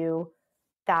gives you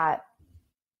that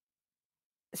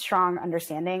strong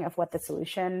understanding of what the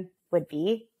solution would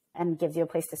be and gives you a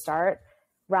place to start,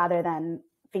 rather than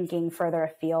thinking further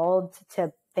afield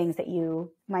to things that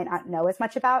you might not know as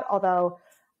much about. Although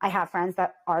I have friends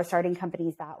that are starting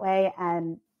companies that way,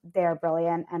 and they're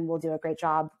brilliant and will do a great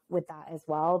job with that as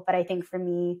well. But I think for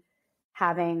me,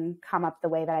 having come up the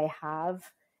way that I have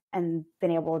and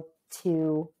been able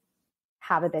to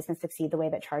have a business succeed the way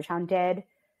that ChargeHound did,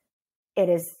 it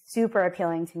is super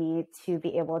appealing to me to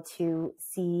be able to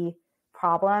see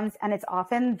problems. And it's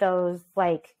often those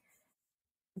like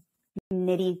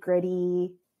nitty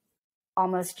gritty,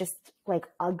 almost just like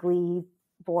ugly,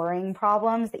 boring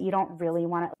problems that you don't really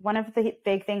want to. One of the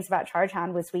big things about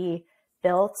ChargeHound was we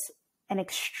built an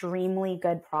extremely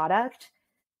good product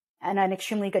and an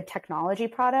extremely good technology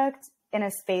product in a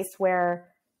space where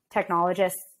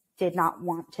technologists did not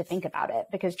want to think about it,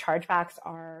 because chargebacks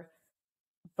are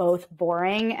both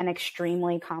boring and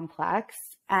extremely complex,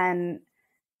 and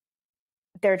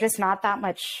they're just not that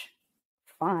much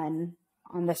fun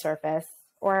on the surface,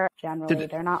 or generally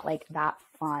they're not like that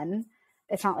fun.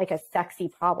 It's not like a sexy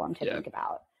problem to think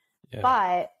about,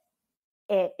 but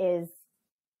it is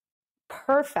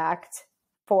perfect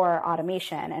for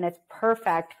automation, and it's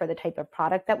perfect for the type of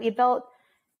product that we built.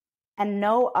 And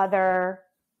no other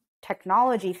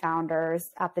technology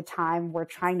founders at the time were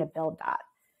trying to build that.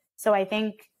 So I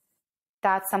think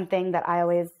that's something that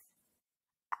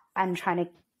I'm trying to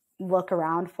look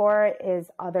around for, is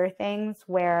other things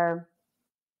where,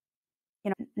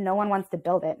 no one wants to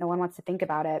build it. No one wants to think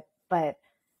about it, but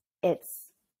it's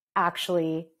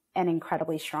actually an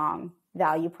incredibly strong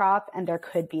value prop, and there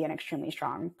could be an extremely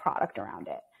strong product around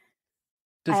it.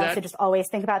 I also just always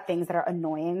think about things that are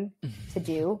annoying to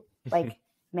do, like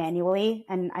manually.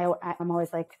 And I'm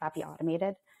always like, could that be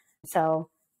automated? So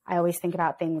I always think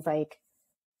about things like,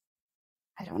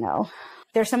 I don't know.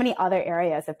 There's so many other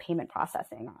areas of payment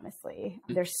processing, honestly.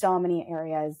 There's so many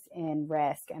areas in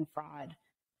risk and fraud.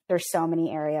 There's so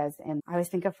many areas I always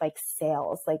think of like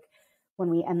sales, like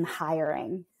and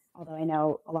hiring. Although I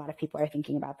know a lot of people are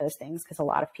thinking about those things because a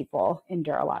lot of people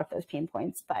endure a lot of those pain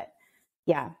points. But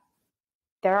yeah,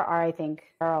 I think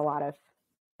there are a lot of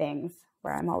things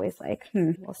where I'm always like,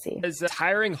 we'll see. Is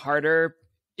hiring harder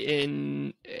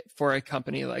for a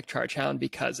company like ChargeHound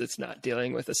because it's not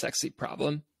dealing with a sexy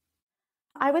problem?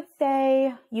 I would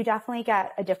say you definitely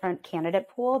get a different candidate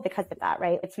pool because of that,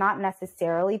 right? It's not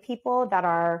necessarily people that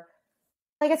are,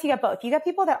 I guess you get both. You get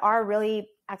people that are really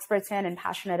experts in and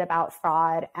passionate about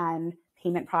fraud and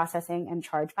payment processing and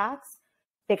chargebacks,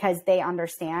 because they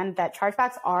understand that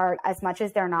chargebacks are, as much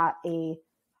as they're not a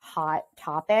hot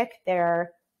topic, they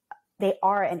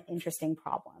are an interesting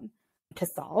problem to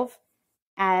solve.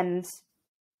 And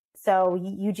so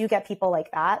you do get people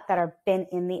like that have been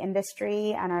in the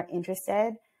industry and are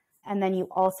interested. And then you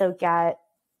also get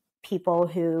people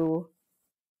who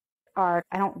I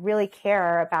don't really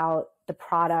care about the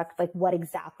product, like what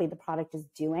exactly the product is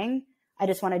doing. I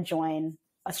just want to join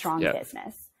a strong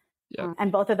business.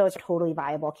 And both of those are totally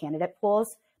viable candidate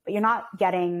pools, but you're not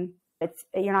getting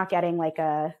like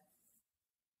I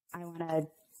want to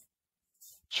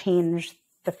change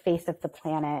the face of the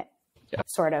planet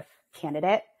sort of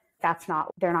candidate.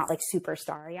 They're not like super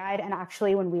starry-eyed. And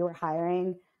actually, when we were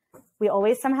hiring, we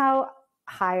always somehow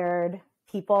hired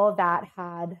people that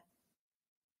had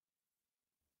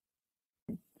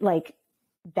like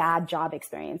bad job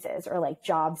experiences or like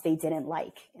jobs they didn't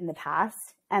like in the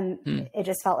past. And it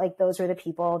just felt like those were the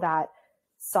people that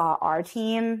saw our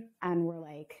team and were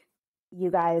like,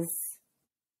 you guys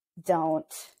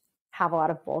don't have a lot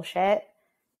of bullshit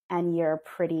and you're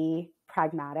pretty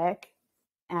pragmatic.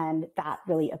 And that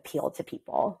really appealed to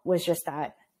people, was just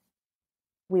that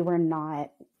we were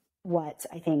not what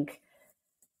I think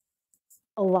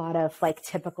a lot of like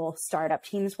typical startup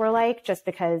teams were like, just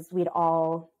because we were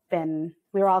all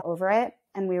over it.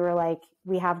 And we were like,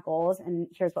 we have goals and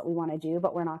here's what we want to do,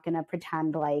 but we're not going to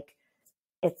pretend like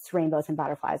it's rainbows and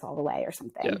butterflies all the way or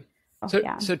something.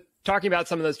 So talking about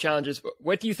some of those challenges,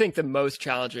 what do you think the most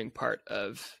challenging part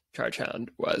of ChargeHound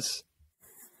was?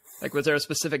 Like, was there a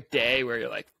specific day where you're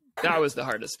like, that was the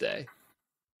hardest day?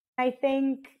 I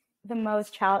think the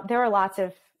most there were lots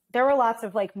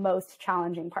of like most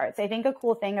challenging parts. I think a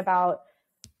cool thing about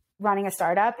running a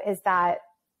startup is that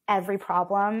every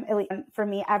problem, at least for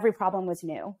me, every problem was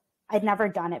new. I'd never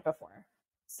done it before.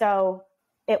 So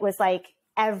it was like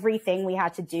everything we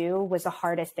had to do was the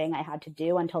hardest thing I had to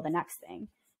do until the next thing.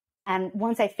 And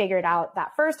once I figured out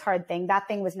that first hard thing, that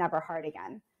thing was never hard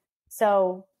again.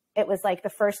 So it was like the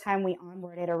first time we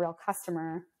onboarded a real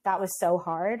customer, that was so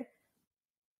hard.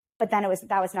 But then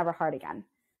that was never hard again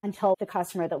until the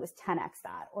customer that was 10x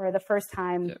that, or the first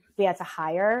time we had to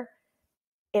hire,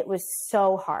 it was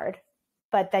so hard,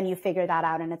 but then you figure that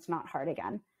out and it's not hard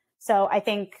again. So I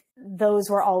think those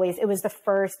were always, it was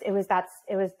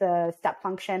the step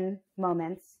function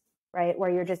moments, right? Where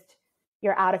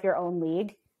you're out of your own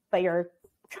league, but you're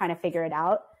trying to figure it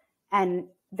out. And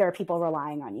there are people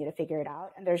relying on you to figure it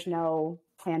out. And there's no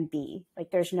plan B.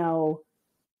 Like there's no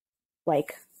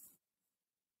like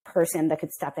person that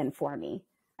could step in for me.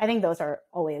 I think those are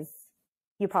always,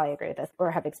 you probably agree with this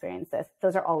or have experienced this.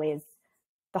 Those are always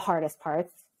the hardest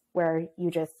parts where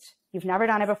you've never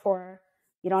done it before.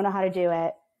 You don't know how to do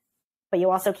it, but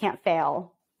you also can't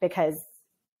fail because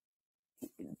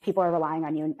people are relying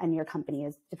on you and your company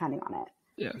is depending on it.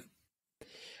 Yeah.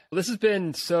 Well, this has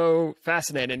been so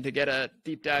fascinating to get a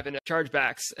deep dive into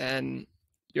chargebacks and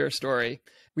your story.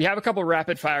 We have a couple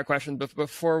rapid fire questions, but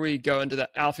before we go into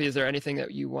that, Alfie, is there anything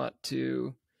that you want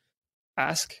to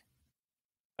ask?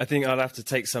 I think I'll have to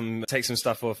take some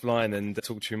stuff offline and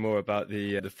talk to you more about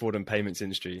the fraud and payments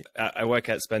industry. I work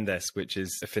at Spendesk, which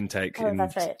is a fintech in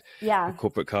that's right. Yeah.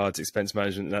 corporate cards, expense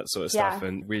management, and that sort of stuff.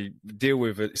 And we deal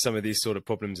with some of these sort of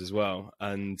problems as well.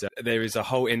 And there is a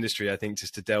whole industry, I think,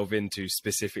 just to delve into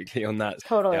specifically on that.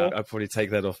 Totally. I'll probably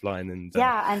take that offline. And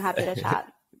I'm happy to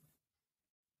chat.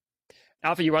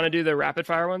 Alfie, you want to do the rapid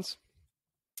fire ones?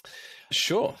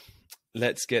 Sure.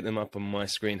 Let's get them up on my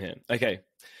screen here. Okay.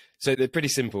 So they're pretty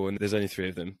simple and there's only 3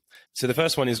 of them. So the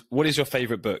first one is, what is your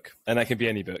favorite book? And that can be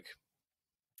any book.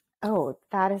 Oh,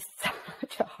 that is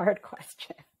such a hard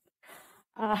question.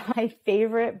 My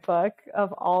favorite book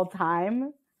of all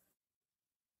time.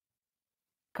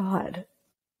 God.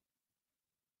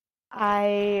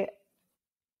 I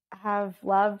have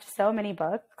loved so many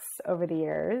books over the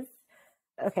years.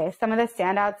 Okay, some of the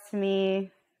standouts to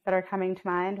me that are coming to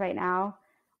mind right now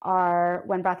are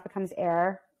When Breath Becomes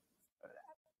Air.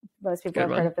 Most people have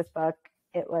heard of this book.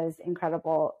 It was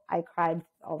incredible. I cried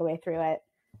all the way through it,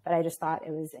 but I just thought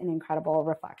it was an incredible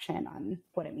reflection on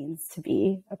what it means to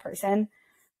be a person.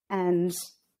 And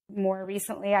more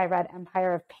recently, I read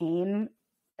Empire of Pain.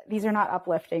 These are not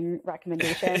uplifting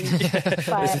recommendations.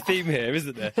 There's a theme here,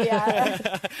 isn't there?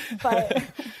 Yeah. But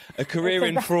a career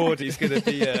in fraud is going to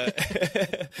be a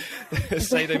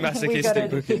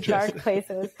sadomasochistic book. We go to dark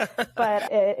places.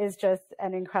 But it is just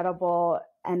an incredible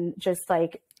and just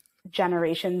like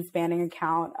generation spanning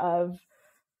account of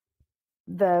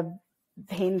the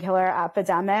painkiller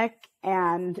epidemic.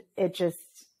 And it just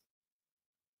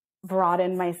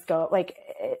broadened my scope. Like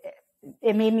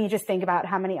it made me just think about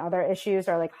how many other issues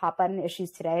are like hot button issues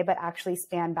today, but actually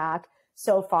span back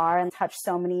so far and touch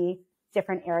so many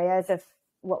different areas of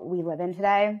what we live in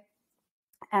today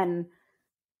and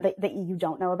that you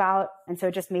don't know about. And so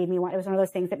it just made me it was one of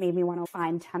those things that made me want to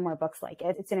find 10 more books like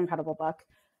it. It's an incredible book,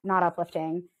 not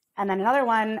uplifting. And then another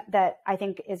one that I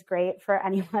think is great for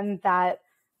anyone that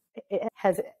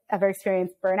has ever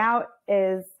experienced burnout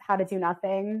is How to Do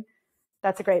Nothing.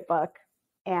 That's a great book.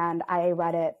 And I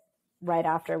read it right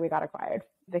after we got acquired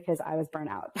because I was burnt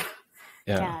out.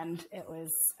 Yeah. And it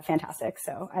was fantastic.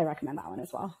 So I recommend that one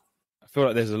as well. I feel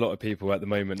like there's a lot of people at the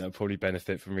moment that probably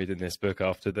benefit from reading this book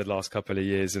after the last couple of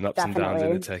years and ups and downs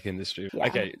in the tech industry. Yeah.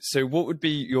 Okay, so what would be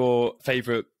your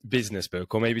favorite business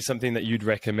book, or maybe something that you'd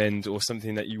recommend, or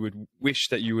something that you would wish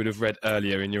that you would have read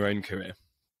earlier in your own career?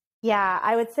 Yeah,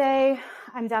 I would say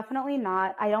I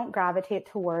don't gravitate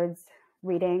towards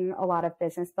reading a lot of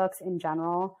business books in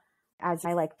general as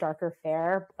I like darker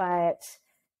fare, but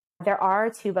there are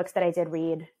 2 books that I did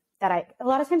read that a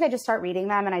lot of times I just start reading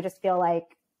them and I just feel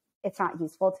like it's not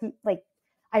useful to me. Like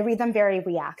I read them very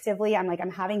reactively. I'm like,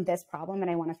 I'm having this problem and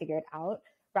I want to figure it out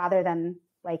rather than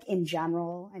like in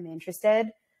general, I'm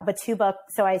interested. But 2 books,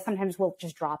 so I sometimes will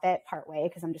just drop it partway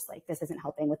because I'm just like, this isn't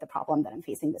helping with the problem that I'm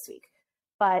facing this week.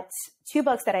 But 2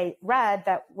 books that I read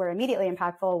that were immediately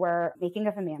impactful were Making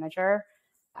of a Manager.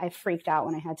 I freaked out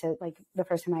when I had to, like the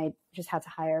first time I just had to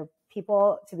hire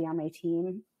people to be on my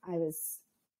team. I was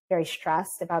very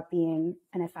stressed about being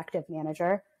an effective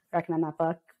manager. I recommend that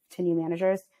book to new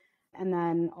managers. And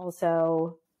then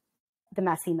also The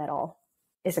Messy Middle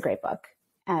is a great book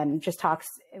and just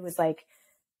it was like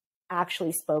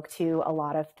actually spoke to a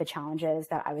lot of the challenges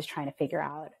that I was trying to figure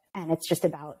out. And it's just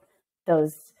about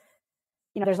those,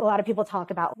 there's a lot of people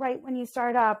talk about right when you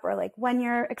start up or like when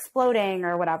you're exploding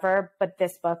or whatever. But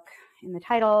this book in the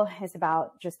title is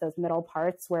about just those middle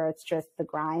parts where it's just the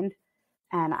grind.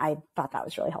 And I thought that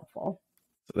was really helpful.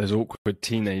 Those awkward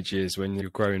teenage years when you're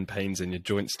growing pains and your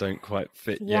joints don't quite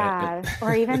fit yet. Yeah,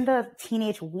 or even the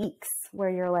teenage weeks where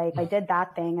you're like, I did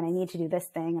that thing and I need to do this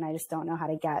thing and I just don't know how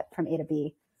to get from A to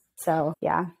B. So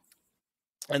yeah.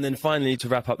 And then finally, to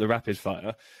wrap up the rapid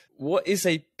fire, what is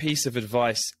a piece of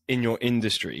advice in your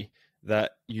industry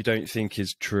that you don't think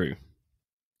is true?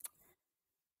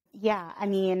 Yeah, I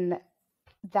mean,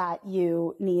 that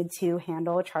you need to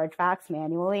handle chargebacks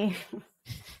manually.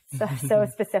 so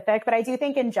specific. But I do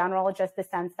think in general, just the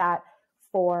sense that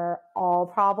for all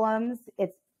problems,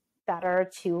 it's better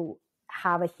to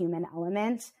have a human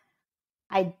element.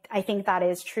 I think that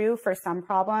is true for some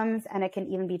problems, and it can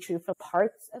even be true for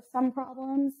parts of some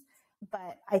problems.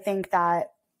 But I think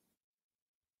that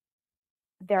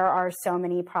there are so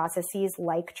many processes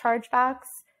like chargebacks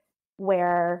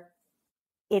where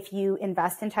if you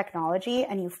invest in technology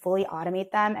and you fully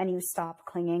automate them and you stop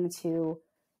clinging to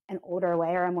an older way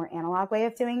or a more analog way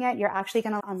of doing it, you're actually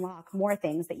going to unlock more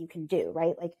things that you can do,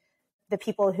 right? Like the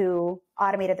people who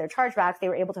automated their chargebacks, they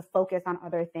were able to focus on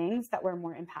other things that were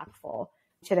more impactful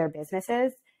to their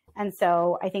businesses. And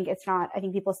so I think I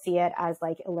think people see it as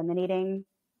like eliminating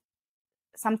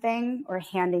something or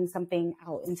handing something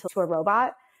out into a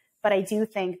robot. But I do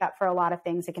think that for a lot of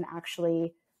things,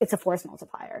 it's a force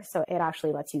multiplier. So it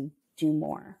actually lets you do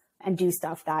more and do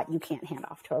stuff that you can't hand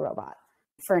off to a robot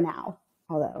for now,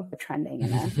 although we're trending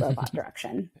in a robot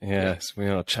direction. Yes, we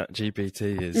are.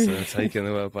 ChatGPT is taking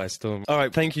the world by storm. All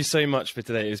right. Thank you so much for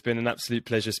today. It's been an absolute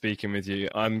pleasure speaking with you.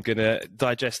 I'm going to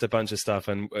digest a bunch of stuff.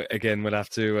 And again, we'll have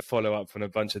to follow up on a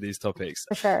bunch of these topics.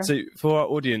 For sure. So for our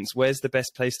audience, where's the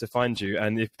best place to find you?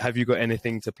 And have you got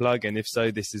anything to plug? And if so,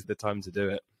 this is the time to do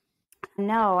it.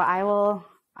 No, I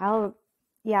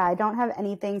don't have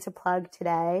anything to plug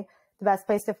today. The best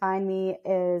place to find me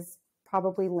is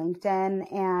probably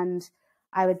LinkedIn. And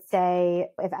I would say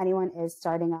if anyone is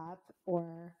starting up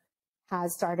or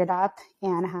has started up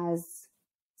and has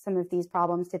some of these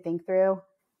problems to think through,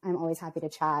 I'm always happy to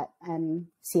chat and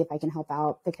see if I can help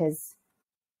out, because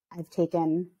I've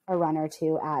taken a run or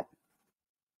two at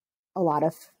a lot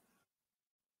of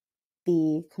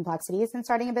the complexities in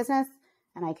starting a business,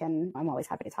 and I'm always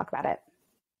happy to talk about it.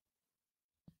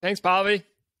 Thanks, Pallavi.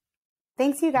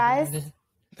 Thanks, you guys.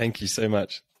 Thank you so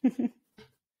much.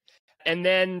 And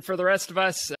then for the rest of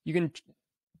us, you can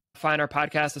find our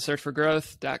podcast at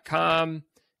searchforgrowth.com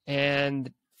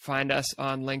and find us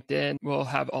on LinkedIn. We'll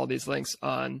have all these links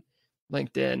on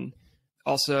LinkedIn.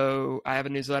 Also, I have a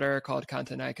newsletter called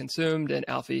Content I Consumed, and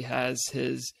Alfie has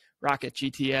his Rocket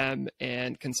GTM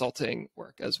and consulting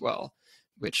work as well,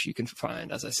 which you can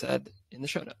find, as I said, in the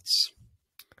show notes.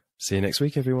 See you next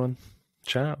week, everyone.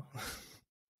 Ciao.